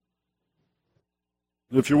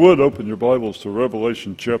If you would, open your Bibles to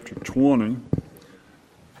Revelation chapter 20.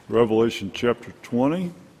 Revelation chapter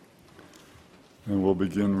 20. And we'll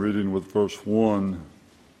begin reading with verse 1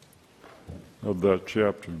 of that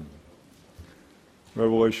chapter.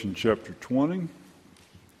 Revelation chapter 20,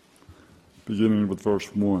 beginning with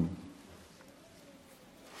verse 1.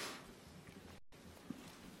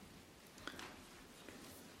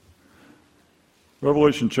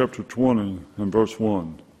 Revelation chapter 20 and verse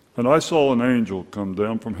 1. And I saw an angel come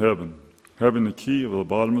down from heaven, having the key of the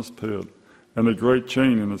bottomless pit, and a great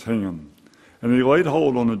chain in his hand. And he laid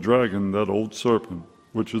hold on the dragon, that old serpent,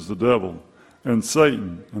 which is the devil, and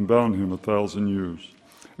Satan, and bound him 1,000 years,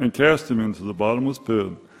 and cast him into the bottomless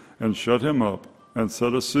pit, and shut him up, and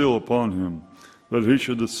set a seal upon him, that he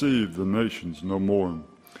should deceive the nations no more,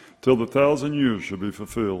 till the 1,000 years should be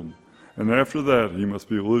fulfilled. And after that he must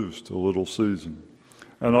be loosed a little season.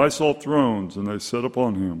 And I saw thrones, and they sat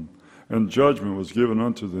upon him, and judgment was given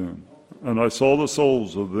unto them. And I saw the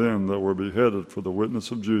souls of them that were beheaded for the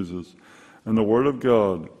witness of Jesus, and the word of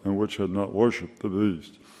God, and which had not worshipped the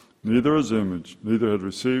beast, neither his image, neither had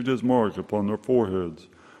received his mark upon their foreheads,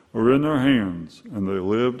 or in their hands, and they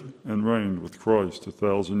lived and reigned with Christ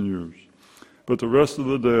 1,000 years. But the rest of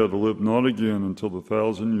the dead lived not again until the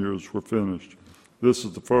 1,000 years were finished. This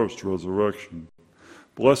is the first resurrection.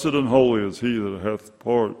 Blessed and holy is he that hath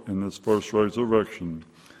part in this first resurrection.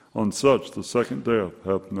 On such the second death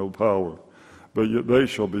hath no power, but yet they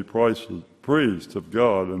shall be priests of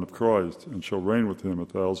God and of Christ, and shall reign with him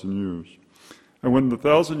 1,000 years. And when the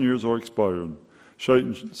 1,000 years are expired,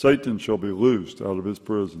 Satan shall be loosed out of his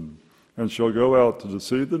prison, and shall go out to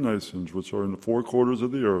deceive the nations which are in the four quarters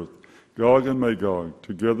of the earth, Gog and Magog,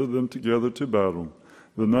 to gather them together to battle,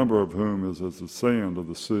 the number of whom is as the sand of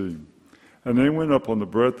the sea. And they went up on the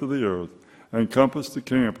breadth of the earth, and compassed the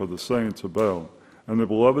camp of the saints about, and the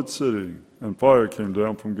beloved city, and fire came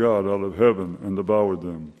down from God out of heaven, and devoured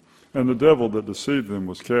them. And the devil that deceived them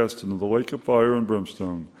was cast into the lake of fire and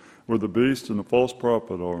brimstone, where the beast and the false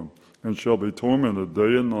prophet are, and shall be tormented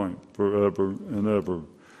day and night forever and ever.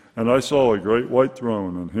 And I saw a great white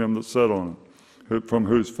throne, and him that sat on it, from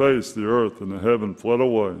whose face the earth and the heaven fled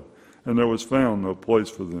away, and there was found no place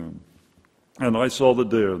for them. And I saw the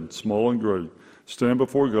dead, small and great, stand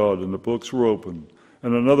before God, and the books were opened.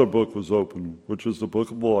 And another book was opened, which is the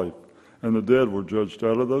book of life. And the dead were judged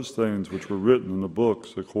out of those things which were written in the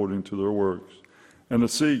books according to their works. And the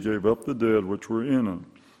sea gave up the dead which were in it,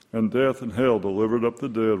 and death and hell delivered up the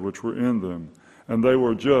dead which were in them. And they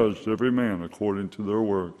were judged every man according to their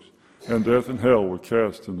works. And death and hell were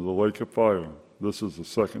cast into the lake of fire. This is the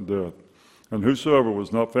second death. And whosoever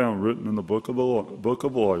was not found written in the book of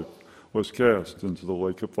life was cast into the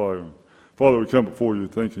lake of fire. Father, we come before you,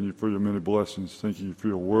 thanking you for your many blessings, thanking you for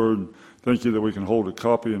your word. Thank you that we can hold a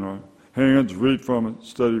copy in our hands, read from it,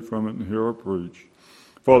 study from it, and hear our preach.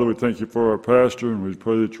 Father, we thank you for our pastor, and we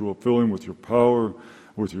pray that you will fill him with your power,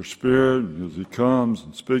 with your spirit, as he comes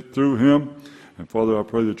and speak through him. And Father, I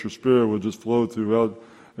pray that your spirit will just flow throughout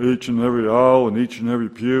each and every aisle and each and every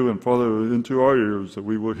pew, and Father, into our ears, that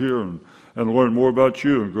we will hear and learn more about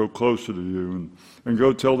you and grow closer to you and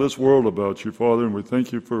go tell this world about you, Father. And we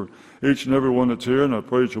thank you for each and every one that's here, and I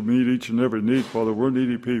pray that you'll meet each and every need, Father. We're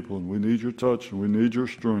needy people, and we need your touch, and we need your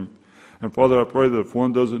strength. And Father, I pray that if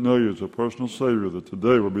one doesn't know you as a personal Savior, that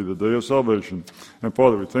today will be the day of salvation. And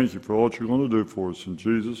Father, we thank you for all that you're going to do for us. In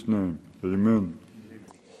Jesus' name, amen.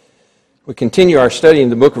 We continue our study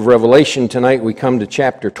in the book of Revelation. Tonight we come to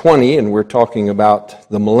chapter 20, and we're talking about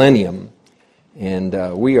the millennium.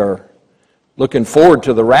 And we are looking forward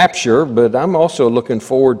to the rapture, but I'm also looking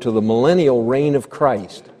forward to the millennial reign of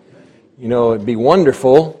Christ. You know, it'd be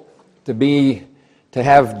wonderful to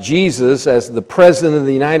have Jesus as the President of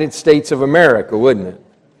the United States of America, wouldn't it?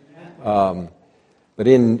 But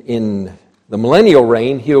in the millennial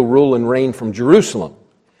reign, he'll rule and reign from Jerusalem.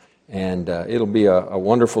 And it'll be a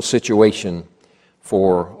wonderful situation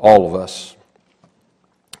for all of us.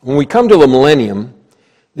 When we come to the millennium,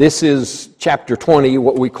 this is chapter 20,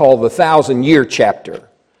 what we call the 1,000-year chapter.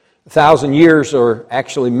 1,000 years are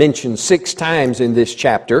actually mentioned 6 times in this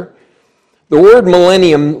chapter. The word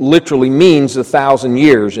millennium literally means 1,000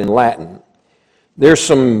 years in Latin. There's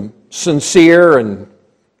some sincere and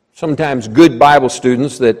sometimes good Bible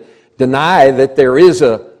students that deny that there is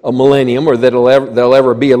a millennium, or that there'll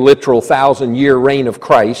ever be a literal 1,000-year reign of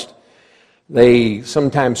Christ. They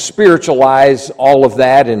sometimes spiritualize all of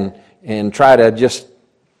that and try to just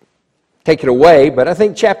take it away, but I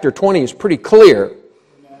think chapter 20 is pretty clear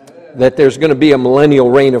that there's going to be a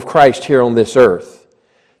millennial reign of Christ here on this earth.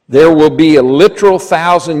 There will be a literal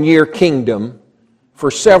 1,000-year kingdom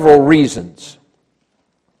for several reasons.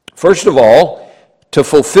 First of all, to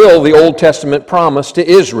fulfill the Old Testament promise to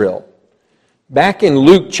Israel. Back in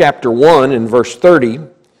Luke chapter 1 and verse 30,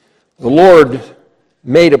 the Lord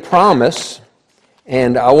made a promise,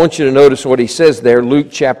 and I want you to notice what he says there, Luke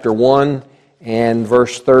chapter 1 and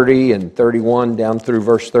verse 30 and 31 down through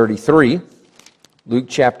verse 33. Luke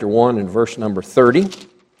chapter 1 and verse number 30. If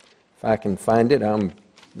I can find it, the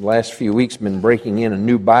last few weeks been breaking in a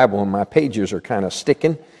new Bible and my pages are kind of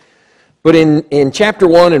sticking. But in chapter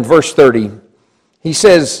 1 and verse 30, he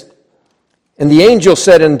says, "And the angel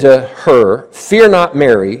said unto her, Fear not,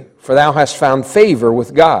 Mary, for thou hast found favor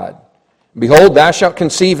with God. Behold, thou shalt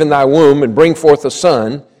conceive in thy womb, and bring forth a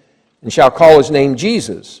son, and shalt call his name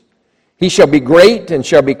Jesus. He shall be great, and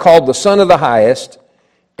shall be called the Son of the Highest,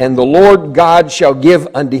 and the Lord God shall give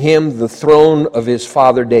unto him the throne of his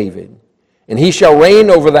father David. And he shall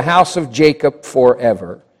reign over the house of Jacob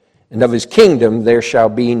forever, and of his kingdom there shall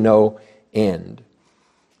be no end."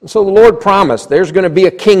 And so the Lord promised there's going to be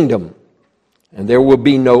a kingdom, and there will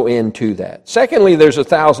be no end to that. Secondly, there's a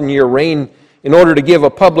 1,000-year reign in order to give a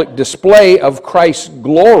public display of Christ's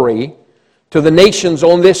glory to the nations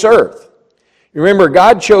on this earth. You remember,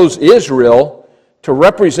 God chose Israel to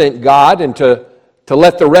represent God and to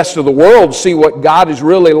let the rest of the world see what God is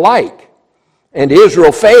really like. And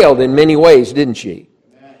Israel failed in many ways, didn't she?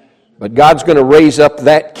 But God's going to raise up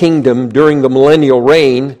that kingdom during the millennial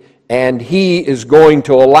reign, and He is going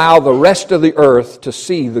to allow the rest of the earth to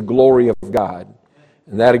see the glory of God.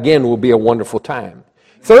 And that, again, will be a wonderful time.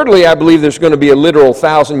 Thirdly, I believe there's going to be a literal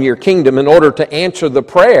 1,000-year kingdom in order to answer the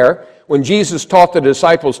prayer. When Jesus taught the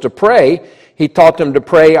disciples to pray, He taught them to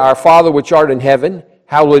pray, "Our Father which art in heaven,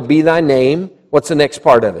 hallowed be thy name." What's the next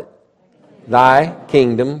part of it? "Thy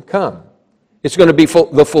kingdom come." It's going to be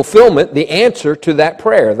the fulfillment, the answer to that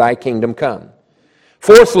prayer, "Thy kingdom come."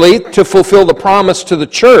 Fourthly, to fulfill the promise to the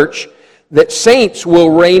church that saints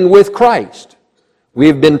will reign with Christ. We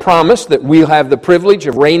have been promised that we'll have the privilege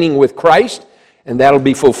of reigning with Christ, and that'll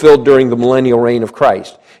be fulfilled during the millennial reign of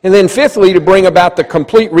Christ. And then fifthly, to bring about the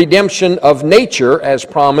complete redemption of nature as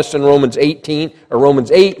promised in Romans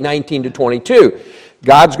 8, 19 to 22.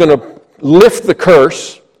 God's going to lift the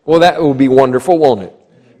curse. Well, that will be wonderful, won't it?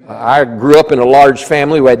 I grew up in a large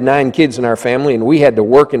family. We had 9 kids in our family, and we had to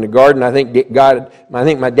work in the garden. I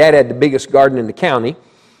think my dad had the biggest garden in the county,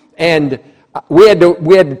 and we had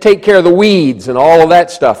to take care of the weeds and all of that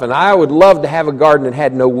stuff. And I would love to have a garden that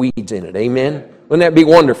had no weeds in it. Amen? Wouldn't that be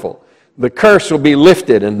wonderful? The curse will be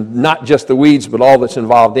lifted, and not just the weeds, but all that's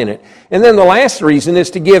involved in it. And then the last reason is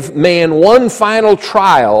to give man one final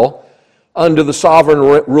trial under the sovereign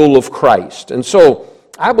rule of Christ. And so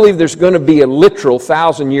I believe there's going to be a literal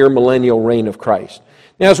 1,000-year millennial reign of Christ.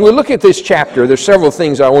 Now, as we look at this chapter, there's several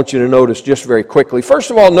things I want you to notice just very quickly.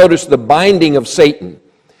 First of all, notice the binding of Satan.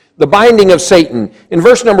 The binding of Satan. In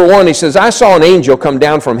verse number 1, he says, "I saw an angel come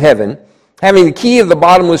down from heaven, having the key of the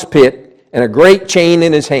bottomless pit and a great chain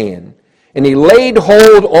in his hand. And he laid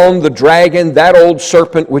hold on the dragon, that old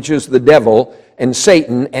serpent which is the devil and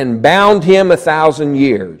Satan, and bound him 1,000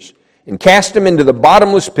 years, and cast him into the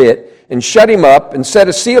bottomless pit, and shut him up, and set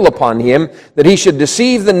a seal upon him, that he should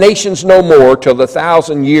deceive the nations no more, till the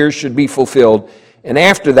 1,000 years should be fulfilled. And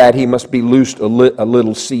after that he must be loosed a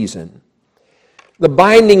little season." The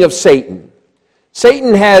binding of Satan.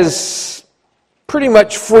 Satan has pretty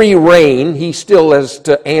much free reign. He still has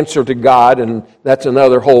to answer to God, and that's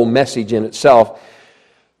another whole message in itself.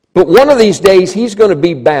 But one of these days he's going to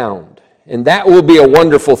be bound, and that will be a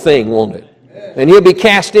wonderful thing, won't it? And he'll be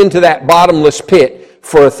cast into that bottomless pit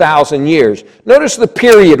for 1,000 years. Notice the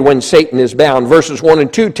period when Satan is bound. Verses 1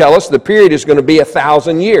 and 2 tell us the period is going to be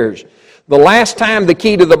 1,000 years. The last time the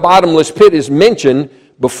key to the bottomless pit is mentioned,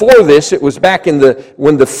 before this, it was back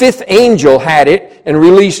when the 5th angel had it and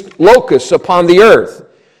released locusts upon the earth.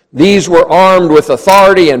 These were armed with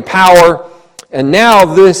authority and power, and now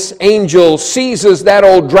this angel seizes that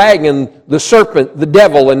old dragon, the serpent, the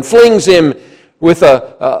devil, and flings him with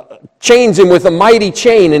chains him with a mighty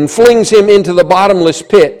chain and flings him into the bottomless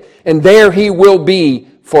pit, and there he will be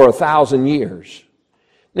for 1,000 years.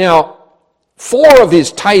 Now, 4 of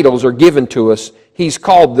his titles are given to us. He's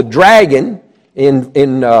called the dragon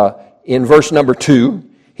in verse number 2.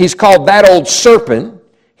 He's called that old serpent.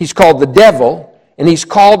 He's called the devil, and he's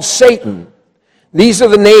called Satan. These are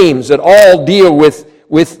the names that all deal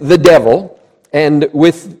with the devil and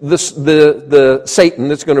with the Satan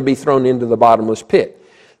that's going to be thrown into the bottomless pit.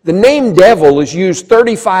 The name devil is used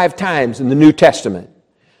 35 times in the New Testament.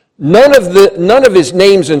 None of his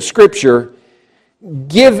names in Scripture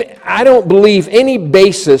give, I don't believe, any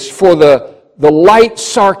basis for the light,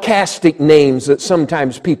 sarcastic names that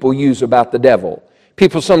sometimes people use about the devil.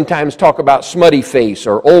 People sometimes talk about smutty face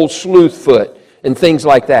or old sleuthfoot and things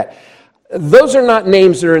like that. Those are not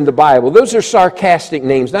names that are in the Bible. Those are sarcastic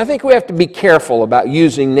names. And I think we have to be careful about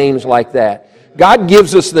using names like that. God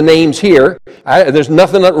gives us the names here. There's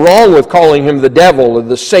nothing wrong with calling him the devil or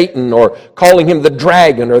the Satan or calling him the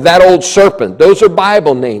dragon or that old serpent. Those are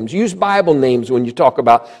Bible names. Use Bible names when you talk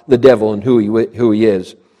about the devil and who he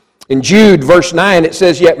is. In Jude, verse 9, it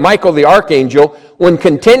says, "Yet Michael the archangel, when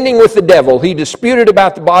contending with the devil, he disputed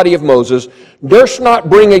about the body of Moses, durst not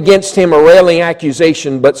bring against him a railing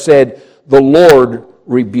accusation, but said, The Lord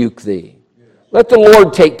rebuke thee." Let the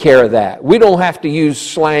Lord take care of that. We don't have to use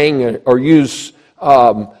slang or use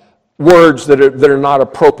words that are not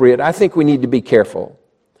appropriate. I think we need to be careful.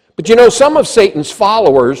 But you know, some of Satan's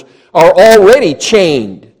followers are already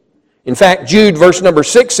chained. In fact, Jude, verse number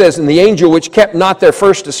 6 says, "And the angel which kept not their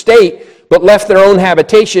first estate, but left their own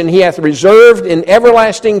habitation, he hath reserved in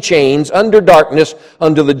everlasting chains under darkness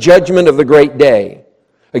unto the judgment of the great day."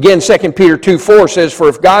 Again, 2 Peter 2:4 says, "For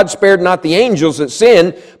if God spared not the angels that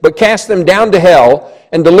sinned, but cast them down to hell,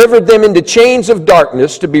 and delivered them into chains of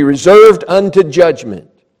darkness to be reserved unto judgment."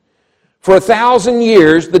 For 1,000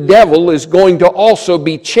 years, the devil is going to also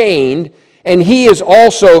be chained, and he is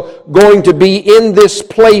also going to be in this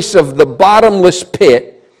place of the bottomless pit.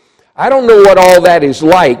 I don't know what all that is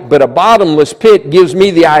like, but a bottomless pit gives me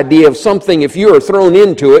the idea of something, if you are thrown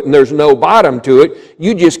into it and there's no bottom to it,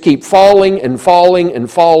 you just keep falling and falling and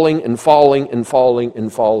falling and falling and falling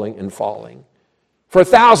and falling and falling. For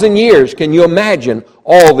 1,000 years, can you imagine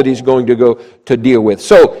all that he's going to go to deal with?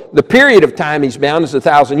 So the period of time he's bound is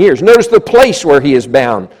 1,000 years. Notice the place where he is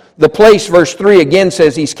bound. The place, verse 3 again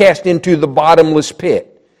says, he's cast into the bottomless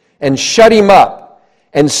pit and shut him up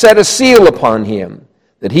and set a seal upon him,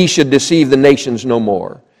 that he should deceive the nations no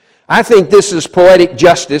more. I think this is poetic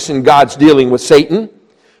justice in God's dealing with Satan.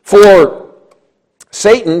 For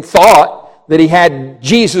Satan thought that he had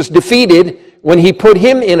Jesus defeated when he put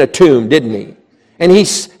him in a tomb, didn't he? And he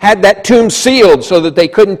had that tomb sealed so that they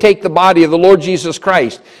couldn't take the body of the Lord Jesus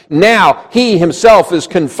Christ. Now he himself is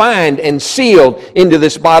confined and sealed into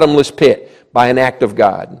this bottomless pit by an act of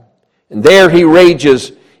God. And there he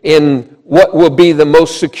rages in what will be the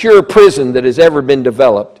most secure prison that has ever been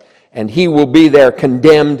developed. And he will be there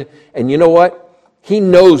condemned. And you know what? He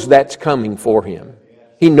knows that's coming for him.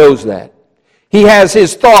 He knows that. He has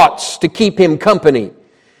his thoughts to keep him company.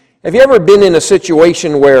 Have you ever been in a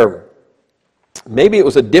situation where maybe it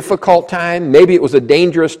was a difficult time, maybe it was a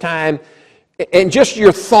dangerous time, and just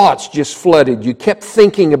your thoughts just flooded? You kept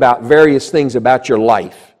thinking about various things about your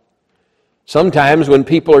life. Sometimes when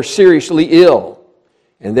people are seriously ill,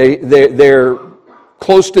 and they're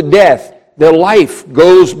close to death, their life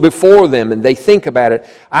goes before them and they think about it.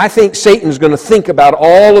 I think Satan's going to think about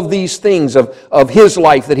all of these things of his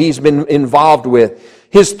life that he's been involved with.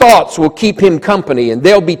 His thoughts will keep him company, and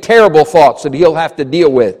they'll be terrible thoughts that he'll have to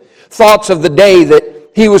deal with. Thoughts of the day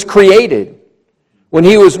that he was created, when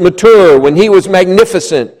he was mature, when he was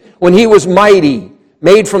magnificent, when he was mighty,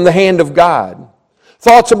 made from the hand of God.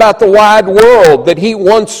 Thoughts about the wide world that he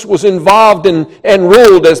once was involved in and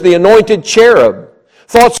ruled as the anointed cherub.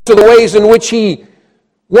 Thoughts of the ways in which he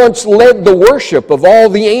once led the worship of all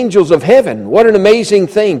the angels of heaven. What an amazing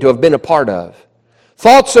thing to have been a part of.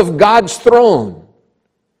 Thoughts of God's throne.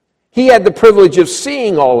 He had the privilege of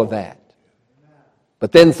seeing all of that.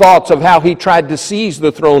 But then thoughts of how he tried to seize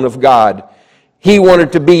the throne of God. He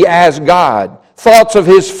wanted to be as God. Thoughts of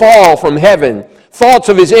his fall from heaven. Thoughts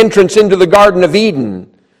of his entrance into the Garden of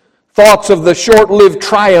Eden. Thoughts of the short-lived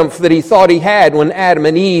triumph that he thought he had when Adam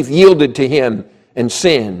and Eve yielded to him and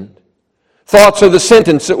sinned. Thoughts of the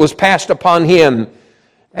sentence that was passed upon him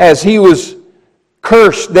as he was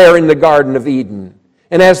cursed there in the Garden of Eden.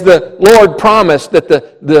 And as the Lord promised that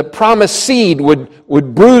the promised seed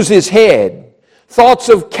would bruise his head. Thoughts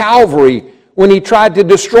of Calvary when he tried to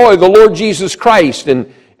destroy the Lord Jesus Christ,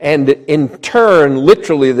 and in turn,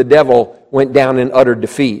 literally, the devil went down in utter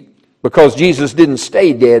defeat. Because Jesus didn't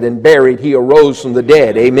stay dead and buried, he arose from the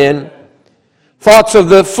dead. Amen? Thoughts of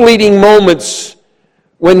the fleeting moments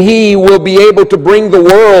when he will be able to bring the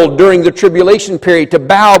world during the tribulation period to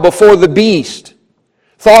bow before the beast.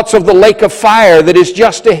 Thoughts of the lake of fire that is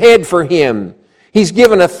just ahead for him. He's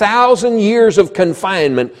given 1,000 years of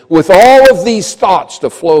confinement with all of these thoughts to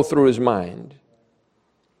flow through his mind.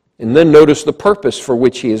 And then notice the purpose for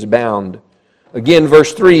which he is bound. Again,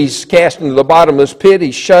 verse 3, he's cast into the bottomless pit.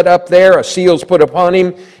 He's shut up there. A seal's put upon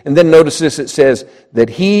him. And then notice this, it says, that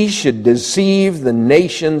he should deceive the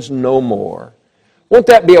nations no more. Won't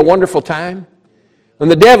that be a wonderful time? When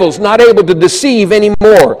the devil's not able to deceive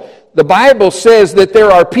anymore. The Bible says that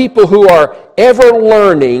there are people who are ever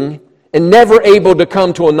learning and never able to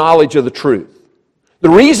come to a knowledge of the truth. The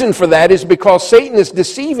reason for that is because Satan is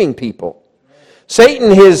deceiving people.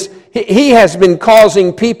 Satan has been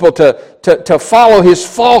causing people to follow his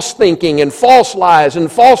false thinking and false lies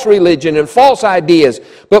and false religion and false ideas.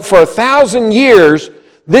 But for 1,000 years,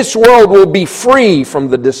 this world will be free from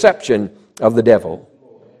the deception of the devil.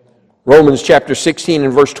 Romans chapter 16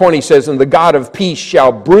 and verse 20 says, "And the God of peace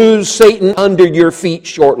shall bruise Satan under your feet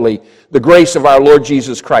shortly. The grace of our Lord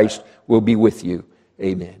Jesus Christ will be with you."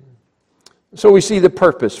 Amen. So we see the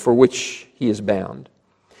purpose for which he is bound.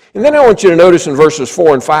 And then I want you to notice in verses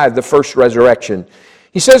 4 and 5 the first resurrection.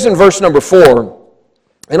 He says in verse number 4,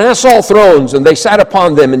 "And I saw thrones, and they sat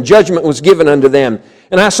upon them, and judgment was given unto them.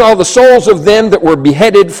 And I saw the souls of them that were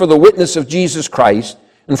beheaded for the witness of Jesus Christ,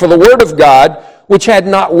 and for the word of God, which had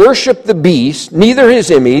not worshipped the beast, neither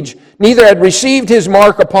his image, neither had received his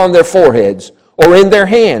mark upon their foreheads, or in their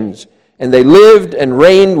hands. And they lived and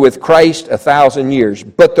reigned with Christ 1,000 years.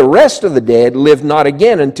 But the rest of the dead lived not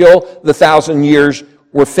again until the 1,000 years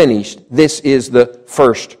were finished." This is the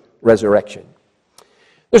first resurrection.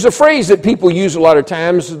 There's a phrase that people use a lot of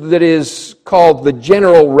times that is called the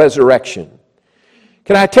general resurrection.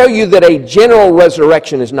 Can I tell you that a general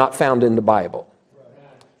resurrection is not found in the Bible?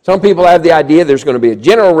 Some people have the idea there's going to be a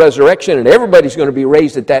general resurrection and everybody's going to be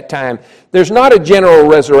raised at that time. There's not a general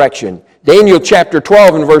resurrection. Daniel chapter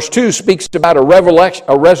 12 and verse 2 speaks about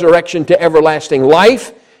a resurrection to everlasting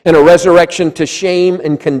life and a resurrection to shame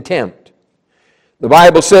and contempt. The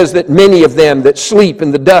Bible says that many of them that sleep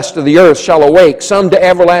in the dust of the earth shall awake, some to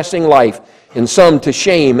everlasting life and some to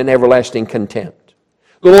shame and everlasting contempt.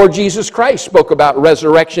 The Lord Jesus Christ spoke about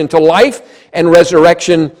resurrection to life and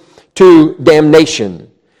resurrection to damnation.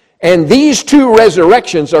 And these two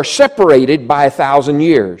resurrections are separated by 1,000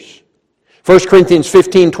 years. 1 Corinthians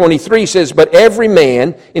 15:23 says, "But every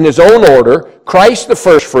man in his own order, Christ the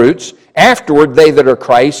firstfruits, afterward they that are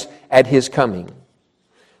Christ at his coming."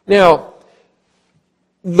 Now,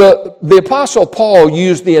 the Apostle Paul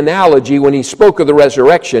used the analogy when he spoke of the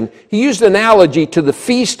resurrection. He used the analogy to the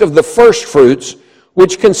feast of the firstfruits,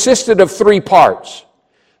 which consisted of three parts.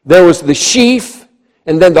 There was the sheaf,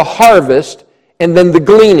 and then the harvest, and then the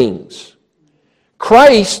gleanings.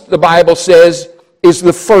 Christ, the Bible says, is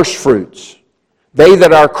the firstfruits. They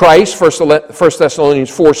that are Christ, 1 Thessalonians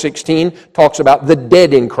 4:16 talks about the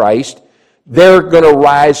dead in Christ. They're going to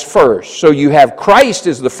rise first. So you have Christ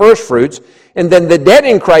as the firstfruits, and then the dead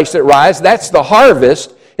in Christ that rise, that's the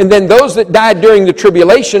harvest. And then those that died during the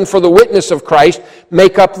tribulation for the witness of Christ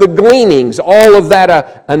make up the gleanings. All of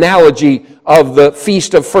that analogy of the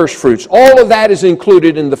feast of firstfruits. All of that is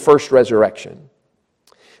included in the first resurrection.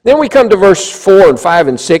 Then we come to verse 4 and 5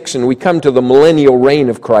 and 6, and we come to the millennial reign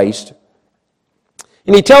of Christ.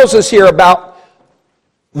 And he tells us here about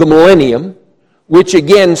the millennium, which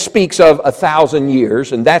again speaks of 1,000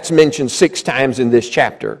 years, and that's mentioned 6 times in this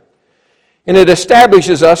chapter. And it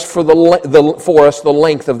establishes us for us the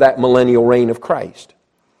length of that millennial reign of Christ.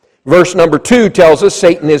 Verse number 2 tells us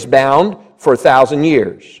Satan is bound for 1,000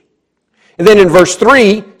 years. And then in verse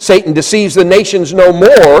 3, Satan deceives the nations no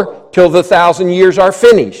more till the 1,000 years are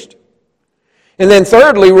finished. And then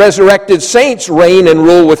thirdly, resurrected saints reign and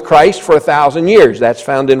rule with Christ for 1,000 years. That's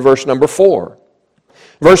found in verse number 4.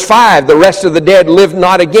 Verse 5, the rest of the dead live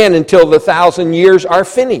not again until the 1,000 years are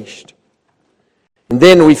finished. And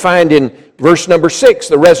then we find in verse number 6,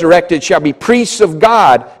 the resurrected shall be priests of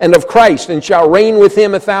God and of Christ and shall reign with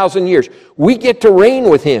him 1,000 years. We get to reign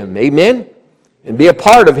with him, amen? And be a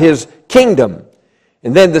part of his kingdom.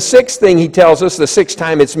 And then the sixth thing he tells us, the sixth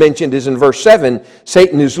time it's mentioned is in verse 7,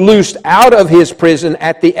 Satan is loosed out of his prison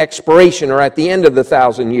at the expiration or at the end of the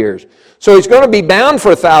 1,000 years. So he's going to be bound for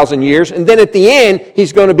 1,000 years, and then at the end,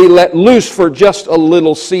 he's going to be let loose for just a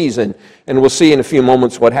little season. And we'll see in a few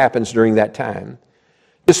moments what happens during that time.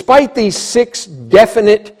 Despite these 6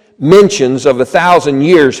 definite mentions of 1,000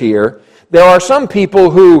 years here, there are some people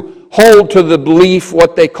who hold to the belief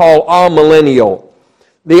what they call amillennial.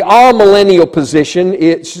 The amillennial position,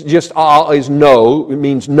 it's just is no, it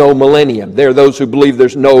means no millennium. There are those who believe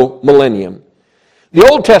there's no millennium. The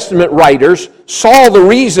Old Testament writers saw the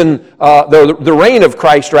reason, the reign of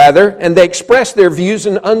Christ rather, and they expressed their views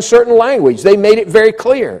in uncertain language. They made it very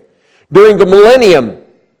clear. During the millennium,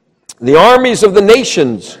 the armies of the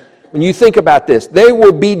nations, when you think about this, they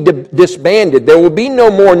will be disbanded. There will be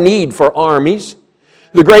no more need for armies.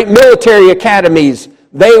 The great military academies,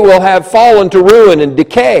 they will have fallen to ruin and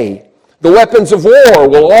decay. The weapons of war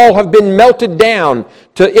will all have been melted down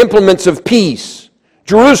to implements of peace.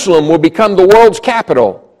 Jerusalem will become the world's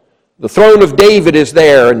capital. The throne of David is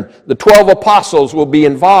there, and the 12 apostles will be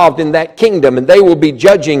involved in that kingdom, and they will be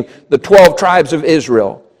judging the 12 tribes of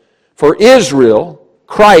Israel. For Israel,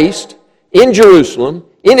 Christ, in Jerusalem,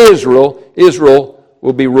 in Israel. Israel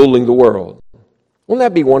will be ruling the world. Wouldn't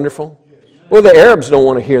that be wonderful? Well, the Arabs don't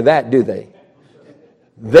want to hear that, do they?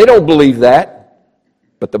 They don't believe that,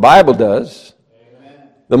 but the Bible does.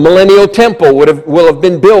 The millennial temple will have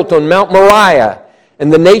been built on Mount Moriah,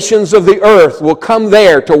 and the nations of the earth will come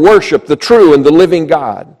there to worship the true and the living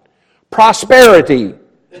God. Prosperity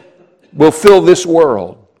will fill this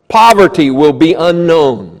world. Poverty will be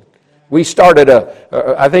unknown. We started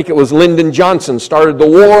I think it was Lyndon Johnson started the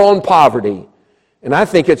war on poverty. And I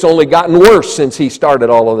think it's only gotten worse since he started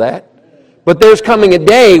all of that. But there's coming a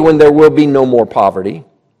day when there will be no more poverty.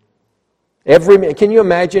 Can you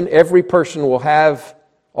imagine every person will have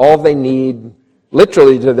all they need,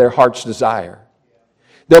 literally to their heart's desire.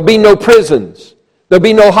 There'll be no prisons. There'll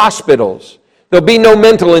be no hospitals. There'll be no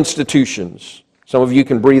mental institutions. Some of you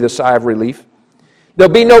can breathe a sigh of relief.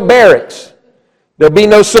 There'll be no barracks. There'll be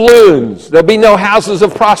no saloons. There'll be no houses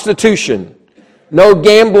of prostitution. No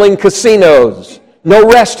gambling casinos. No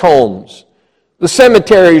rest homes. The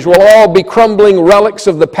cemeteries will all be crumbling relics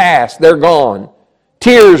of the past. They're gone.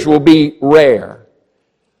 Tears will be rare.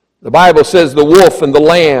 The Bible says the wolf and the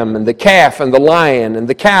lamb and the calf and the lion and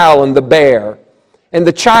the cow and the bear and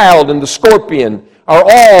the child and the scorpion are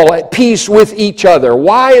all at peace with each other.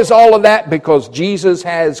 Why is all of that? Because Jesus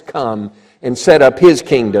has come and set up His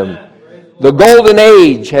kingdom. The golden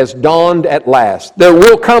age has dawned at last. There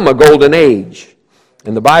will come a golden age.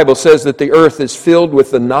 And the Bible says that the earth is filled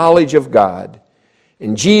with the knowledge of God.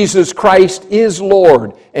 And Jesus Christ is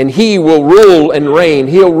Lord, and He will rule and reign.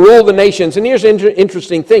 He'll rule the nations. And here's an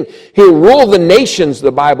interesting thing. He'll rule the nations,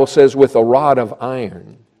 the Bible says, with a rod of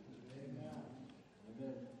iron.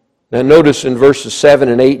 Now notice in verses 7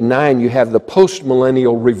 and 8 and 9, you have the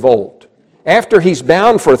post-millennial revolt. After He's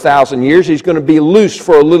bound for 1,000 years, He's going to be loosed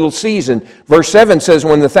for a little season. Verse 7 says,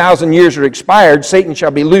 when the 1,000 years are expired, Satan shall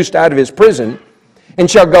be loosed out of his prison, and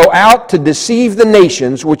shall go out to deceive the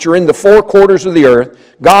nations which are in the four quarters of the earth,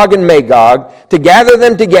 Gog and Magog, to gather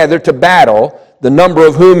them together to battle, the number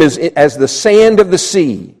of whom is as the sand of the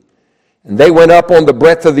sea. And they went up on the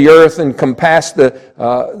breadth of the earth and compassed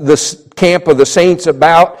the camp of the saints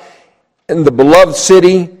about in the beloved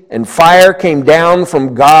city, and fire came down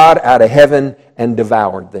from God out of heaven and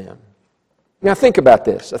devoured them. Now think about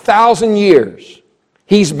this. 1,000 years.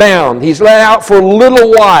 He's bound. He's let out for a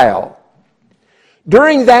little while.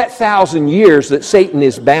 During that 1,000 years that Satan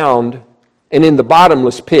is bound and in the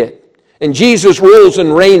bottomless pit, and Jesus rules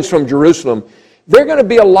and reigns from Jerusalem, there are going to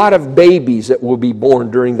be a lot of babies that will be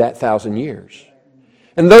born during that 1,000 years.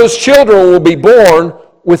 And those children will be born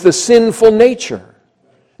with a sinful nature.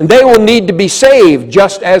 And they will need to be saved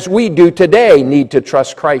just as we do today need to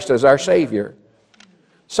trust Christ as our Savior.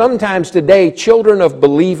 Sometimes today, children of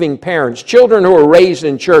believing parents, children who are raised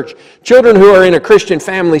in church, children who are in a Christian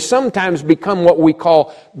family, sometimes become what we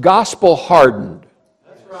call gospel hardened.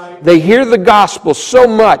 That's right. They hear the gospel so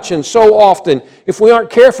much and so often, if we aren't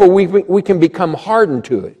careful, we can become hardened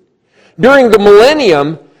to it. During the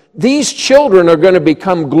millennium, these children are going to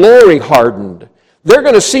become glory hardened. They're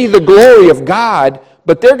going to see the glory of God,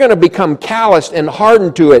 but they're going to become calloused and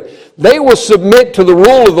hardened to it. They will submit to the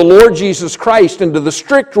rule of the Lord Jesus Christ and to the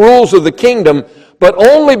strict rules of the kingdom, but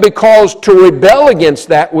only because to rebel against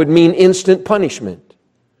that would mean instant punishment.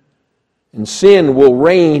 And sin will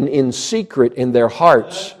reign in secret in their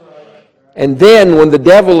hearts. And then when the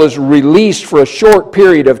devil is released for a short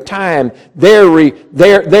period of time,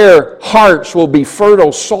 their hearts will be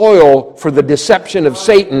fertile soil for the deception of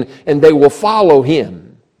Satan, and they will follow him.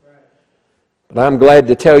 But I'm glad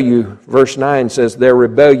to tell you, verse 9 says, their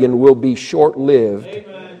rebellion will be short-lived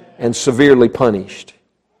and severely punished.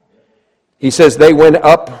 He says, they went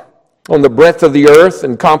up on the breadth of the earth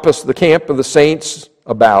and compassed the camp of the saints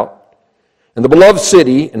about. And the beloved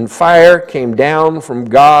city, and fire came down from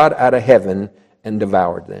God out of heaven and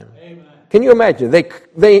devoured them. Amen. Can you imagine?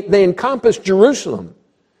 They encompassed Jerusalem.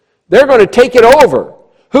 They're going to take it over.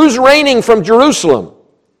 Who's reigning from Jerusalem?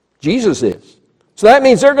 Jesus is. So that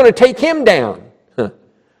means they're going to take Him down.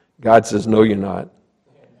 God says, no, you're not.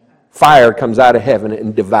 Fire comes out of heaven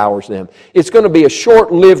and devours them. It's going to be a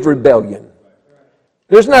short-lived rebellion.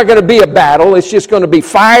 There's not going to be a battle. It's just going to be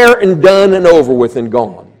fire and done and over with and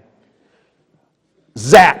gone.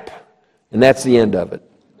 Zap. And that's the end of it.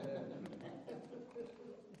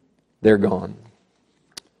 They're gone.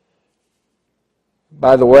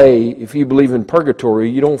 By the way, if you believe in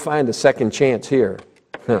purgatory, you don't find a second chance here.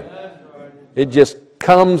 It just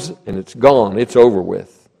comes and it's gone. It's over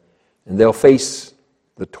with. And they'll face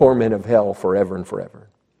the torment of hell forever and forever.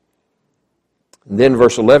 And then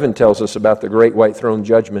verse 11 tells us about the great white throne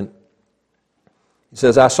judgment. He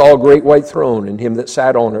says, I saw a great white throne and him that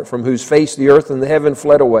sat on it, from whose face the earth and the heaven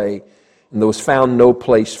fled away, and there was found no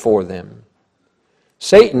place for them.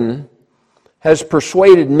 Satan has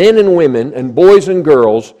persuaded men and women and boys and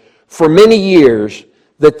girls for many years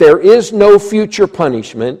that there is no future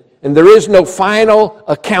punishment and there is no final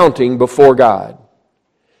accounting before God.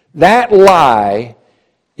 That lie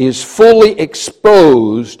is fully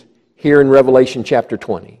exposed here in Revelation chapter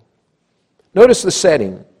 20. Notice the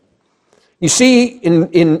setting. You see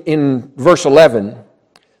in verse 11,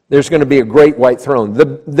 there's going to be a great white throne.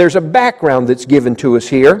 There's a background that's given to us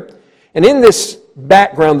here. And in this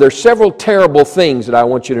background, there's several terrible things that I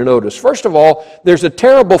want you to notice. First of all, there's a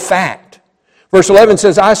terrible fact. Verse 11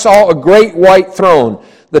 says, I saw a great white throne.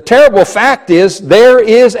 The terrible fact is, there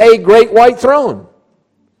is a great white throne.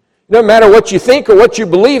 It doesn't matter what you think or what you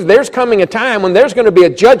believe, there's coming a time when there's going to be a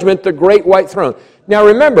judgment, the great white throne. Now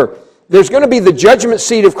remember, there's going to be the judgment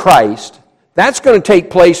seat of Christ. That's going to take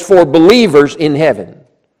place for believers in heaven.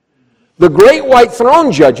 The great white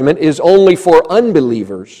throne judgment is only for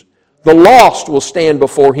unbelievers. The lost will stand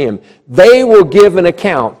before Him. They will give an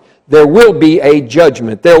account. There will be a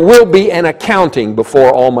judgment. There will be an accounting before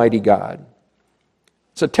Almighty God.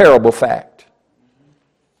 It's a terrible fact.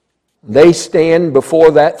 They stand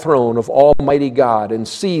before that throne of Almighty God and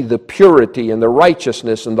see the purity and the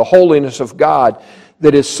righteousness and the holiness of God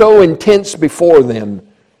that is so intense before them.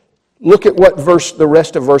 Look at what the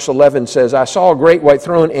rest of verse 11 says. I saw a great white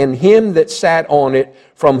throne and him that sat on it,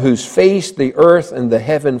 from whose face the earth and the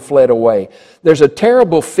heaven fled away. There's a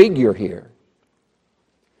terrible figure here.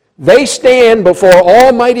 They stand before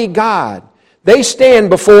Almighty God. They stand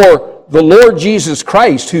before the Lord Jesus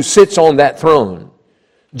Christ who sits on that throne.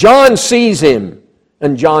 John sees Him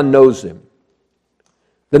and John knows Him.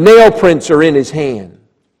 The nail prints are in His hand.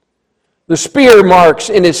 The spear marks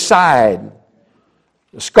in His side.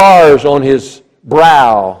 The scars on His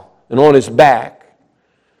brow and on His back.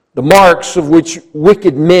 The marks of which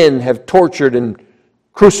wicked men have tortured and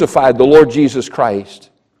crucified the Lord Jesus Christ.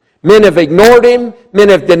 Men have ignored Him. Men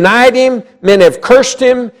have denied Him. Men have cursed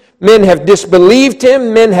Him. Men have disbelieved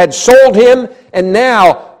Him. Men had sold Him. And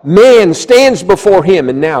now man stands before Him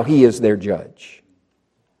and now He is their judge.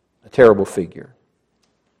 A terrible figure.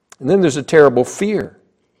 And then there's a terrible fear.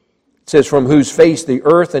 It says, from whose face the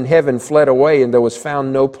earth and heaven fled away, and there was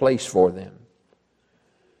found no place for them.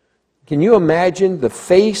 Can you imagine the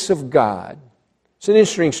face of God? It's an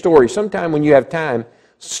interesting story. Sometime when you have time,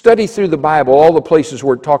 study through the Bible, all the places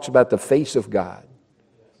where it talks about the face of God.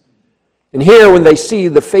 And here, when they see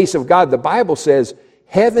the face of God, the Bible says,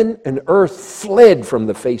 heaven and earth fled from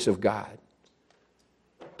the face of God.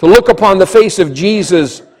 To look upon the face of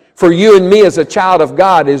Jesus for you and me as a child of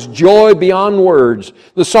God is joy beyond words.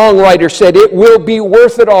 The songwriter said, it will be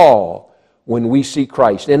worth it all when we see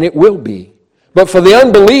Christ. And it will be. But for the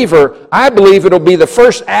unbeliever, I believe it'll be the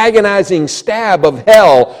first agonizing stab of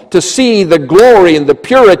hell to see the glory and the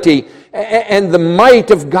purity and the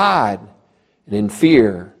might of God. And in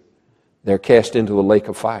fear, they're cast into the lake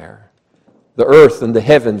of fire. The earth and the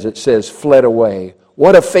heavens, it says, fled away.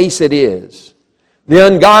 What a face it is. The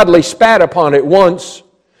ungodly spat upon it once.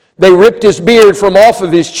 They ripped his beard from off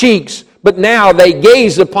of his cheeks, but now they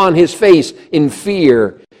gaze upon his face in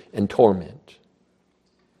fear and torment.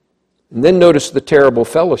 And then notice the terrible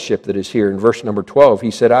fellowship that is here in verse number 12.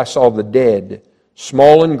 He said, I saw the dead,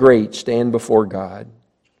 small and great, stand before God.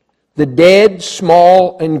 The dead,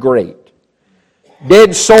 small and great.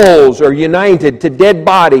 Dead souls are united to dead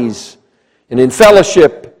bodies, and in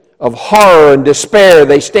fellowship of horror and despair,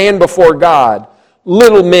 they stand before God.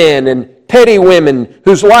 Little men and petty women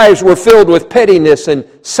whose lives were filled with pettiness and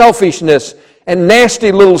selfishness and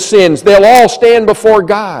nasty little sins, they'll all stand before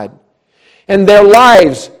God. And their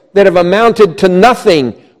lives that have amounted to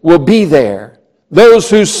nothing will be there. Those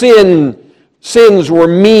whose sins were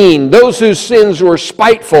mean, those whose sins were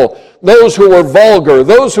spiteful, those who were vulgar,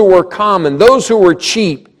 those who were common, those who were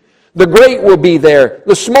cheap. The great will be there,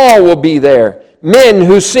 the small will be there. Men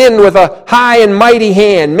who sinned with a high and mighty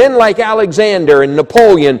hand, men like Alexander and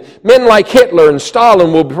Napoleon, men like Hitler and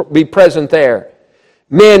Stalin will be present there.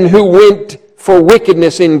 Men who went for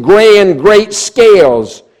wickedness in grand, great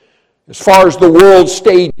scales, as far as the world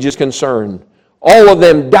stage is concerned. All of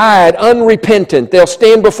them died unrepentant. They'll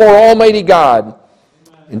stand before Almighty God,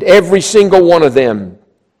 and every single one of them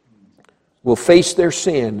will face their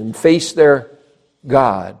sin and face their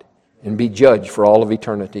God and be judged for all of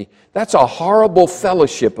eternity. That's a horrible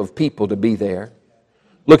fellowship of people to be there.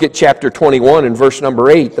 Look at chapter 21 and verse number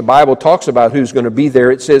 8. The Bible talks about who's going to be there.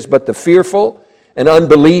 It says, but the fearful and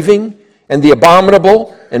unbelieving and the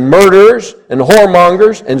abominable, and murderers, and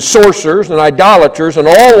whoremongers, and sorcerers, and idolaters, and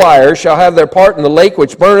all liars shall have their part in the lake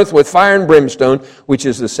which burneth with fire and brimstone, which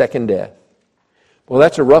is the second death. Well,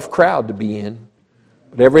 that's a rough crowd to be in.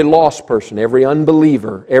 But every lost person, every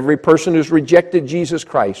unbeliever, every person who's rejected Jesus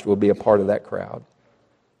Christ will be a part of that crowd.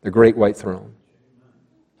 The great white throne.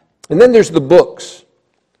 And then there's the books.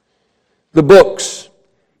 The books.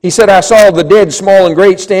 He said, I saw the dead, small and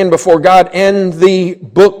great, stand before God, and the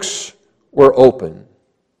books were open.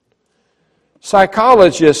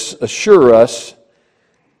 Psychologists assure us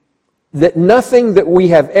that nothing that we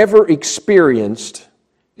have ever experienced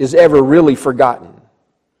is ever really forgotten.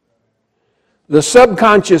 The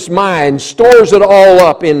subconscious mind stores it all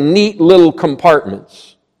up in neat little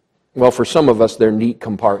compartments. Well, for some of us, they're neat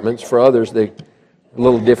compartments. For others, they're a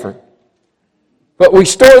little different. But we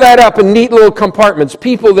store that up in neat little compartments.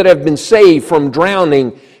 People that have been saved from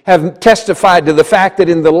drowning have testified to the fact that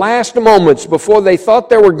in the last moments before they thought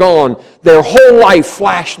they were gone, their whole life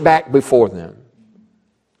flashed back before them.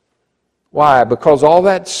 Why? Because all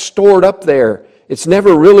that's stored up there, it's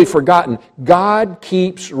never really forgotten. God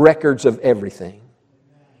keeps records of everything.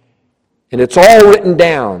 And it's all written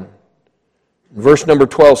down. Verse number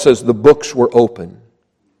 12 says, the books were open.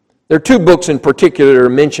 There are two books in particular that are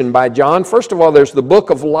mentioned by John. First of all, there's the book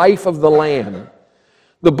of life of the Lamb.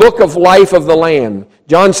 The book of life of the Lamb.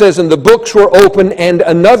 John says, and the books were open, and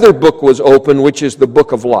another book was open, which is the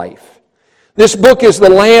book of life. This book is the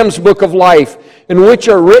Lamb's book of life, in which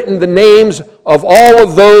are written the names of all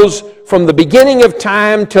of those from the beginning of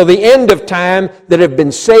time till the end of time that have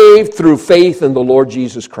been saved through faith in the Lord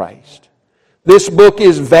Jesus Christ. This book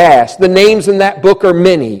is vast. The names in that book are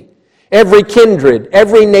many. Every kindred,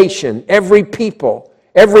 every nation, every people,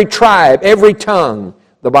 every tribe, every tongue,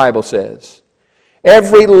 the Bible says.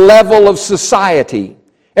 Every level of society,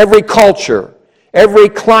 every culture, every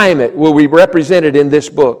climate will be represented in this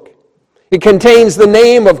book. It contains the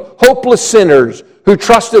name of hopeless sinners who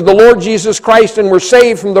trusted the Lord Jesus Christ and were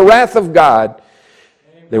saved from the wrath of God.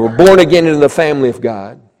 They were born again into the family of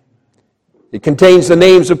God. It contains the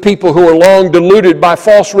names of people who were long deluded by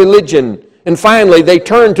false religion. And finally, they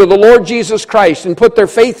turned to the Lord Jesus Christ and put their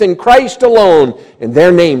faith in Christ alone, and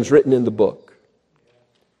their names written in the book.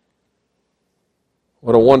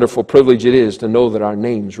 What a wonderful privilege it is to know that our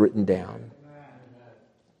name's written down.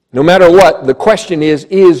 No matter what, the question is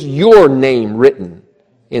your name written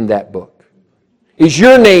in that book? Is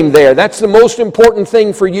your name there? That's the most important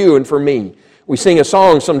thing for you and for me. We sing a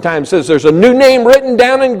song sometimes that says, there's a new name written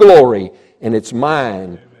down in glory, and it's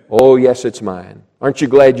mine. Oh, yes, it's mine. Aren't you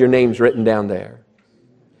glad your name's written down there?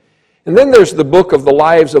 And then there's the book of the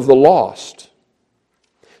lives of the lost.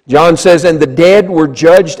 John says, and the dead were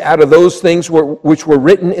judged out of those things which were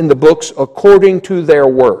written in the books according to their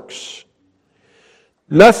works.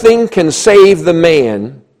 Nothing can save the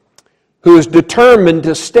man who is determined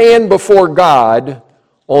to stand before God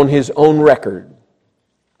on his own record.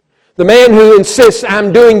 The man who insists,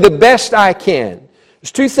 I'm doing the best I can.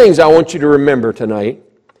 There's two things I want you to remember tonight.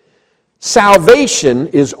 Salvation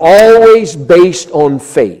is always based on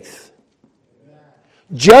faith.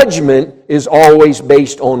 Judgment is always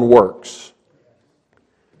based on works.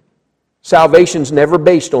 Salvation's never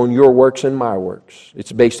based on your works and my works.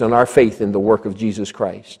 It's based on our faith in the work of Jesus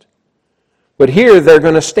Christ. But here they're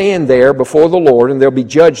going to stand there before the Lord and they'll be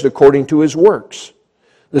judged according to His works.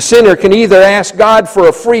 The sinner can either ask God for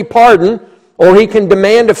a free pardon or he can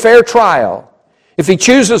demand a fair trial. If he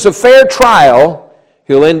chooses a fair trial,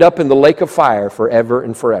 he'll end up in the lake of fire forever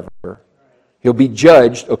and forever. He'll be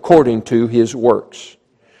judged according to his works.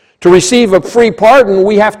 To receive a free pardon,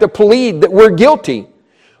 we have to plead that we're guilty.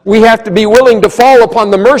 We have to be willing to fall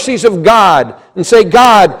upon the mercies of God and say,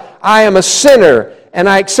 God, I am a sinner, and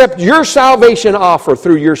I accept your salvation offer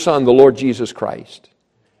through your Son, the Lord Jesus Christ.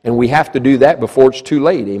 And we have to do that before it's too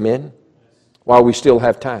late, amen? While we still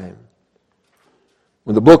have time.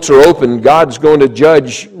 When the books are open, God's going to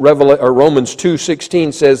judge. Romans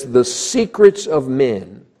 2:16 says, the secrets of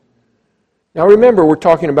men. Now remember, we're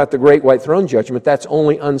talking about the great white throne judgment. That's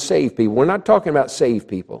only unsaved people. We're not talking about saved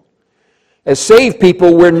people. As saved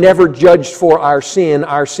people, we're never judged for our sin.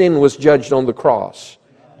 Our sin was judged on the cross.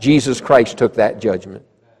 Jesus Christ took that judgment.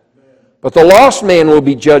 But the lost man will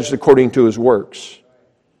be judged according to his works.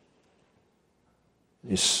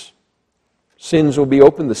 His sins will be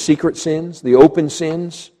open, the secret sins, the open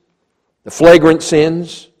sins, the flagrant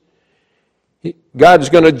sins. God's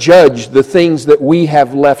going to judge the things that we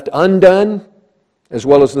have left undone as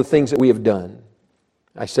well as the things that we have done.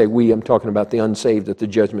 I say we, I'm talking about the unsaved at the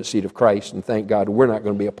judgment seat of Christ, and thank God we're not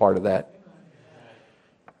going to be a part of that.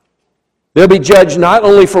 They'll be judged not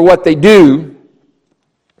only for what they do,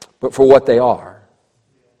 but for what they are,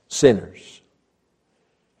 sinners.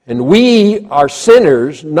 And we are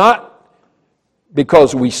sinners not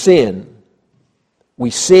because we sin. We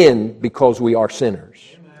sin because we are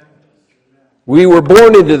sinners. We were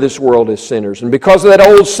born into this world as sinners, and because of that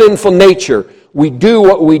old sinful nature, we do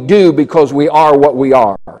what we do because we are what we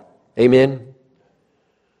are. Amen?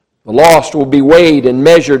 The lost will be weighed and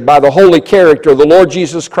measured by the holy character of the Lord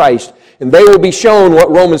Jesus Christ, and they will be shown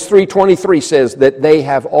what Romans 3:23 says, that they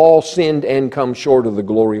have all sinned and come short of the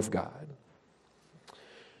glory of God.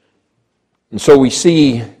 And so we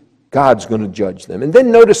see God's going to judge them. And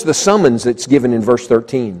then notice the summons that's given in verse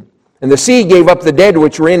 13. And the sea gave up the dead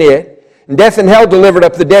which were in it, and death and hell delivered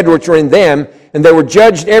up the dead which were in them, and they were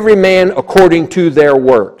judged every man according to their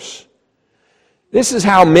works. This is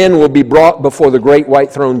how men will be brought before the great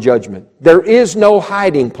white throne judgment. There is no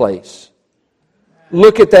hiding place.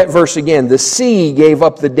 Look at that verse again. The sea gave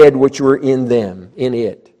up the dead which were in them, in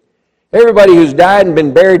it. Everybody who's died and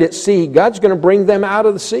been buried at sea, God's going to bring them out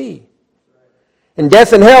of the sea. And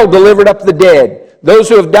death and hell delivered up the dead. Those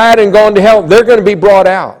who have died and gone to hell, they're going to be brought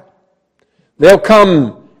out. They'll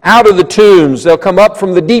come out of the tombs. They'll come up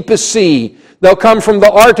from the deepest sea. They'll come from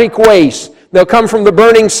the Arctic wastes. They'll come from the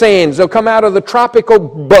burning sands. They'll come out of the tropical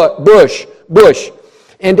bush.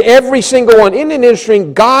 And every single one. Isn't it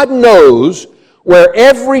interesting? God knows where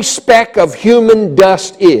every speck of human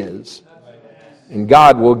dust is. And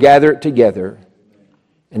God will gather it together.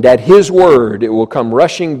 And at His word, it will come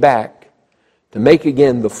rushing back to make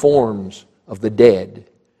again the forms of the dead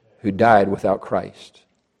who died without Christ.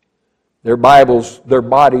 Their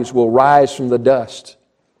bodies will rise from the dust,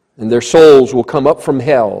 and their souls will come up from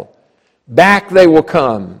hell. Back they will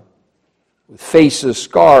come, with faces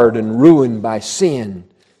scarred and ruined by sin,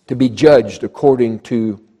 to be judged according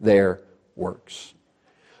to their works.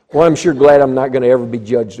 Well, I'm sure glad I'm not going to ever be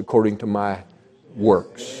judged according to my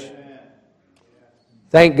works.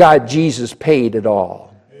 Thank God Jesus paid it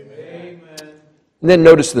all. And then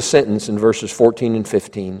notice the sentence in verses 14 and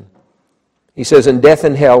 15. He says, and death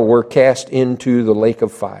and hell were cast into the lake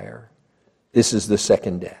of fire. This is the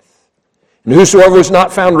second death. And whosoever was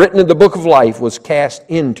not found written in the book of life was cast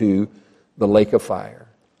into the lake of fire.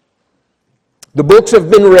 The books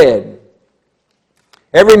have been read.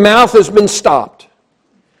 Every mouth has been stopped.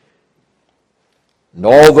 And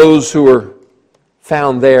all those who are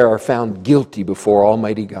found there are found guilty before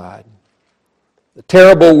Almighty God. The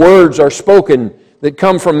terrible words are spoken that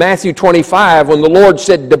come from Matthew 25 when the Lord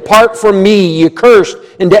said, depart from me, ye cursed,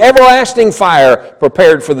 into everlasting fire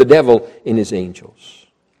prepared for the devil and his angels.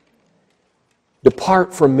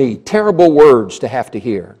 Depart from me. Terrible words to have to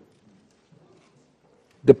hear.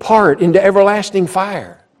 Depart into everlasting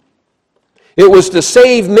fire. It was to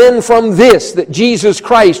save men from this that Jesus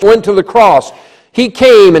Christ went to the cross. He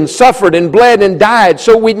came and suffered and bled and died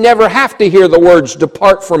so we'd never have to hear the words,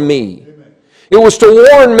 depart from me. It was to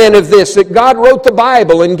warn men of this, that God wrote the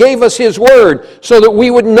Bible and gave us His Word so that we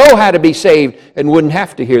would know how to be saved and wouldn't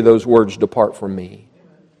have to hear those words, depart from me.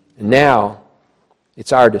 And now,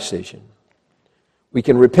 it's our decision. We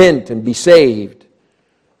can repent and be saved,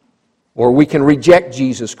 or we can reject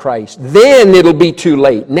Jesus Christ. Then it'll be too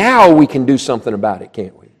late. Now we can do something about it,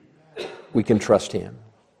 can't we? We can trust Him.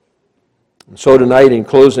 And so tonight, in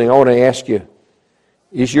closing, I want to ask you,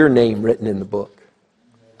 is your name written in the book?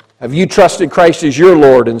 Have you trusted Christ as your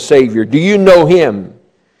Lord and Savior? Do you know Him?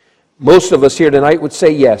 Most of us here tonight would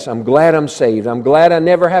say, yes, I'm glad I'm saved. I'm glad I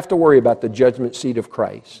never have to worry about the judgment seat of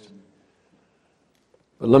Christ.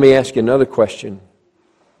 But let me ask you another question.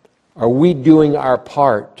 Are we doing our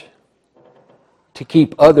part to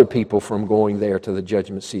keep other people from going there to the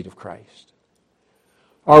judgment seat of Christ?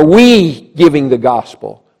 Are we giving the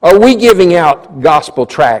gospel? Are we giving out gospel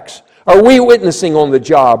tracts? Are we witnessing on the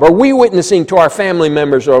job? Are we witnessing to our family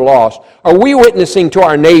members who are lost? Are we witnessing to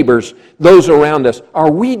our neighbors, those around us? Are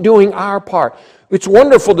we doing our part? It's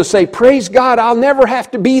wonderful to say, praise God, I'll never have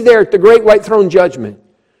to be there at the great white throne judgment.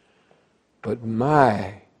 But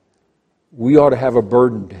we ought to have a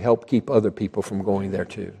burden to help keep other people from going there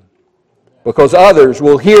too. Because others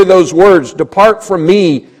will hear those words, depart from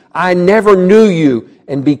me, I never knew you,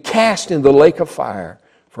 and be cast in the lake of fire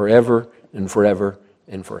forever and forever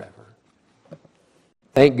and forever.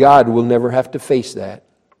 Thank God we'll never have to face that.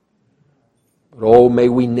 But oh, may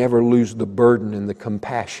we never lose the burden and the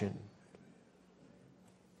compassion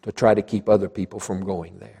to try to keep other people from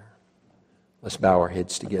going there. Let's bow our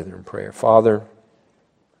heads together in prayer. Father,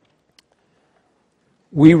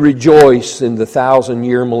 we rejoice in the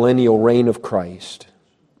 1,000-year millennial reign of Christ.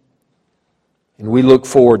 And we look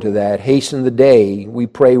forward to that. Hasten the day, we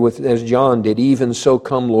pray with, as John did, even so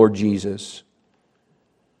come, Lord Jesus.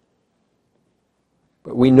 But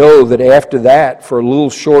But we know that after that, for a little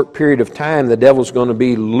short period of time, the devil's going to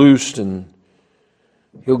be loosed, and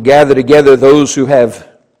he'll gather together those who have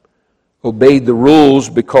obeyed the rules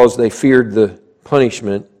because they feared the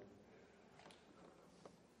punishment.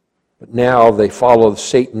 But now they follow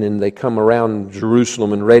Satan and they come around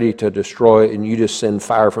Jerusalem and ready to destroy it, and you just send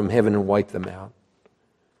fire from heaven and wipe them out.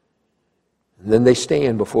 And then they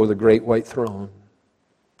stand before the great white throne.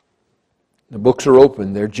 The books are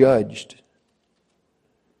open, they're judged.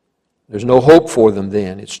 There's no hope for them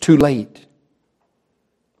then. It's too late.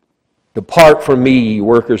 Depart from me, ye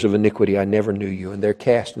workers of iniquity, I never knew you. And they're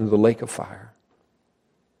cast into the lake of fire.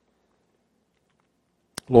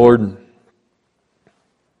 Lord,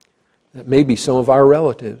 that may be some of our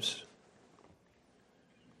relatives,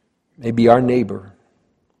 maybe our neighbor,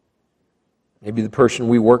 maybe the person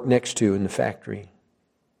we work next to in the factory,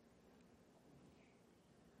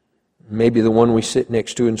 maybe the one we sit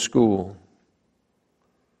next to in school.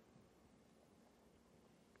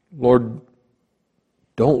 Lord,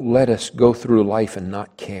 don't let us go through life and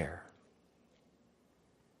not care.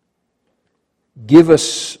 Give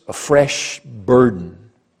us a fresh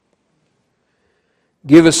burden.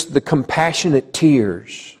 Give us the compassionate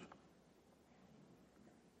tears.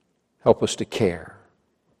 Help us to care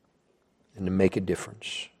and to make a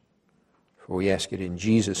difference. For we ask it in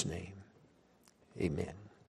Jesus' name. Amen.